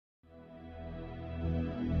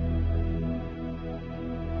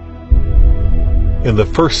in the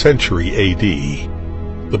 1st century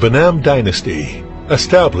AD. The Bonam dynasty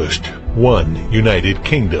established one united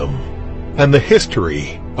kingdom, and the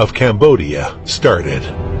history of Cambodia started.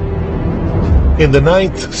 In the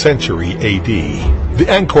 9th century AD, the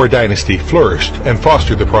Angkor dynasty flourished and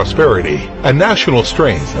fostered the prosperity and national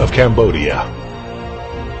strength of Cambodia.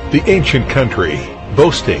 The ancient country,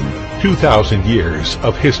 boasting 2,000 years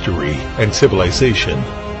of history and civilization,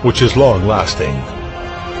 which is long-lasting.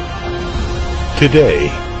 Today,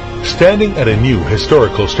 standing at a new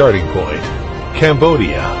historical starting point,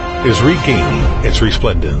 Cambodia is regaining its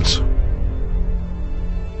resplendence.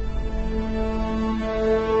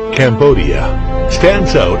 Cambodia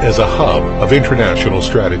stands out as a hub of international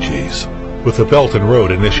strategies, with the Belt and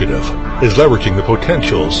Road Initiative is leveraging the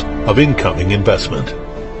potentials of incoming investment.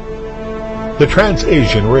 The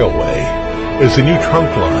Trans-Asian Railway is the new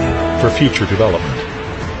trunk line for future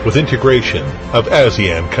development, with integration of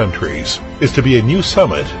ASEAN countries is to be a new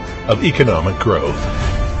summit of economic growth.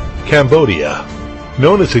 Cambodia,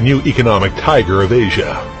 known as the new economic tiger of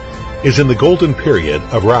Asia, is in the golden period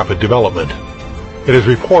of rapid development. It has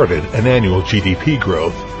reported an annual GDP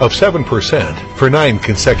growth of 7% for 9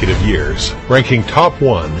 consecutive years, ranking top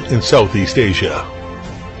 1 in Southeast Asia.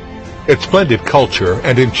 Its splendid culture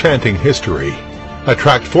and enchanting history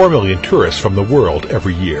attract 4 million tourists from the world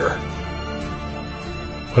every year.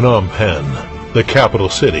 Phnom Penh, the capital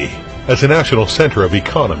city, as a national center of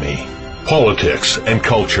economy, politics, and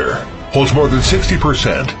culture, holds more than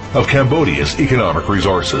 60% of Cambodia's economic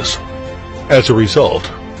resources. As a result,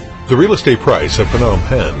 the real estate price of Phnom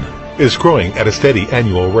Penh is growing at a steady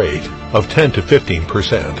annual rate of 10 to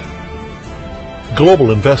 15%.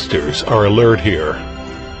 Global investors are allured here,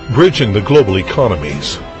 bridging the global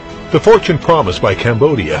economies. The fortune promised by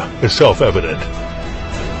Cambodia is self-evident.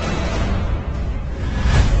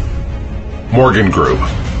 Morgan Group,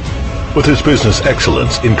 with its business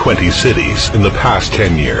excellence in 20 cities in the past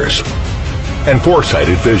 10 years, and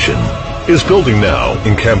foresighted vision, is building now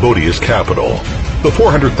in Cambodia's capital the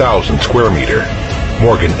 400,000 square meter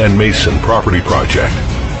Morgan Enmaison property project.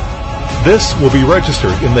 This will be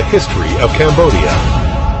registered in the history of Cambodia.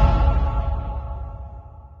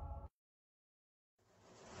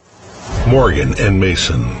 Morgan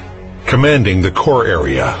Enmaison, commanding the core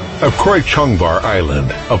area of Kroi Chung Bar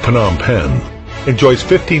Island of Phnom Penh, enjoys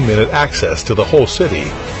 15-minute access to the whole city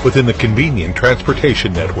within the convenient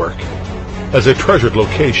transportation network. As a treasured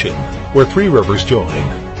location where 3 rivers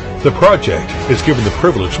join, the project is given the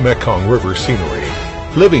privileged Mekong River scenery,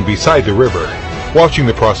 living beside the river, watching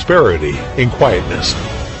the prosperity in quietness.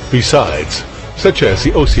 Besides, such as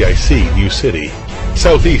the OCIC New City,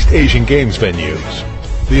 Southeast Asian Games venues,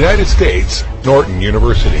 the United States, Norton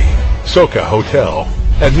University, Soka Hotel,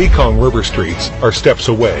 and Mekong River streets are steps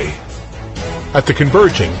away. At the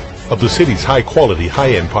converging of the city's high-quality,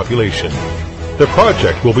 high-end population, the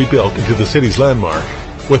project will be built into the city's landmark,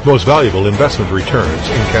 with most valuable investment returns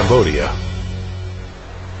in Cambodia.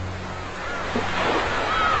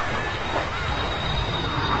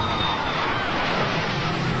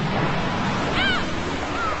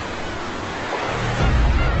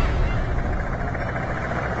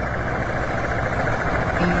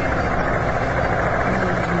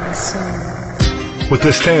 With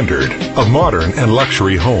the standard of modern and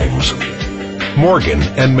luxury homes, Morgan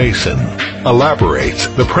Enmaison elaborates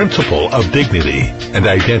the principle of dignity and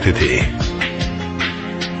identity.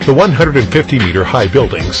 The 150-meter high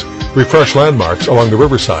buildings refresh landmarks along the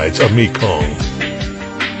riversides of Mekong.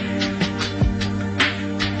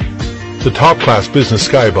 The top-class business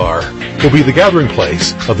sky bar will be the gathering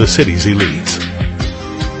place of the city's elites.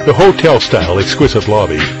 The hotel-style exquisite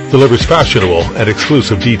lobby delivers fashionable and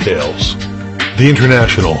exclusive details. The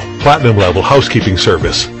international, platinum-level housekeeping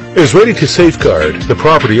service is ready to safeguard the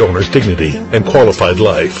property owner's dignity and qualified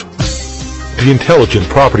life. The intelligent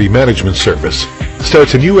property management service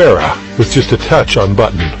starts a new era with just a touch on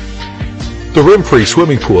button. The rim-free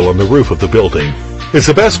swimming pool on the roof of the building is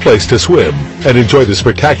the best place to swim and enjoy the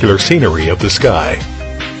spectacular scenery of the sky.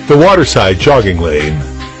 The waterside jogging lane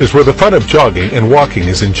is where the fun of jogging and walking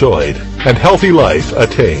is enjoyed and healthy life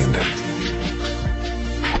attained.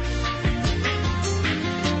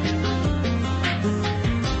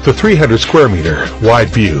 The 300 square meter wide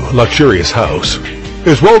view luxurious house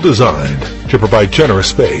is well designed to provide generous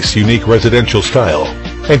space, unique residential style,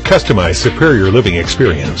 and customized superior living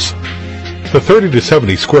experience. The 30 to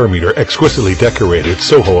 70 square meter exquisitely decorated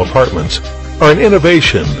Soho apartments are an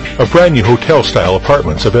innovation of brand new hotel style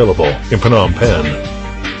apartments available in Phnom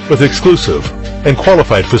Penh, with exclusive and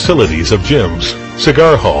qualified facilities of gyms,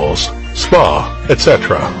 cigar halls, spa,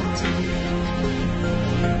 etc.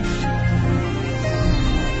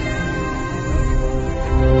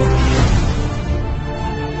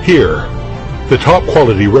 Here, the top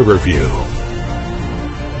quality river view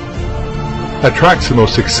attracts the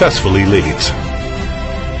most successful elites.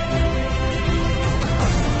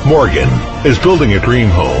 Morgan is building a dream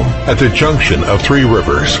home at the junction of 3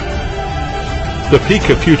 rivers, the peak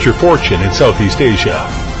of future fortune in Southeast Asia.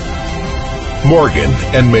 Morgan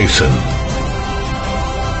Enmaison.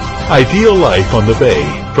 Ideal life on the bay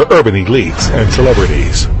for urban elites and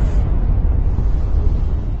celebrities.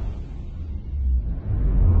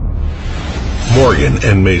 Morgan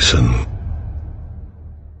Enmaison.